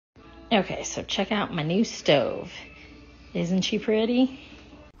Okay, so check out my new stove. Isn't she pretty?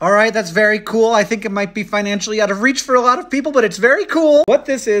 All right, that's very cool. I think it might be financially out of reach for a lot of people, but it's very cool. What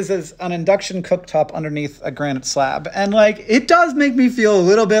this is an induction cooktop underneath a granite slab. And like, it does make me feel a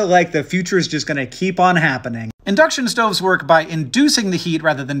little bit like the future is just gonna keep on happening. Induction stoves work by inducing the heat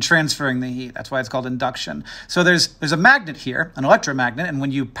rather than transferring the heat. That's why it's called induction. So there's a magnet here, an electromagnet, and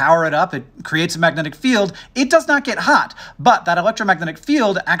when you power it up, it creates a magnetic field. It does not get hot, but that electromagnetic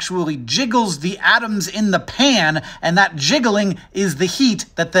field actually jiggles the atoms in the pan, and that jiggling is the heat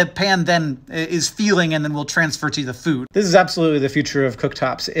that the pan then is feeling and then will transfer to the food. This is absolutely the future of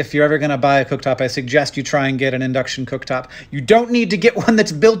cooktops. If you're ever gonna buy a cooktop, I suggest you try and get an induction cooktop. You don't need to get one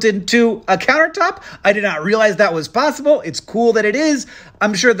that's built into a countertop. I did not realize that was possible. It's cool that it is.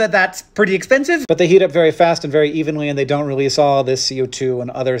 I'm sure that that's pretty expensive, but they heat up very fast and very evenly, and they don't release all this CO2 and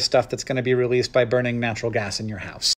other stuff that's going to be released by burning natural gas in your house.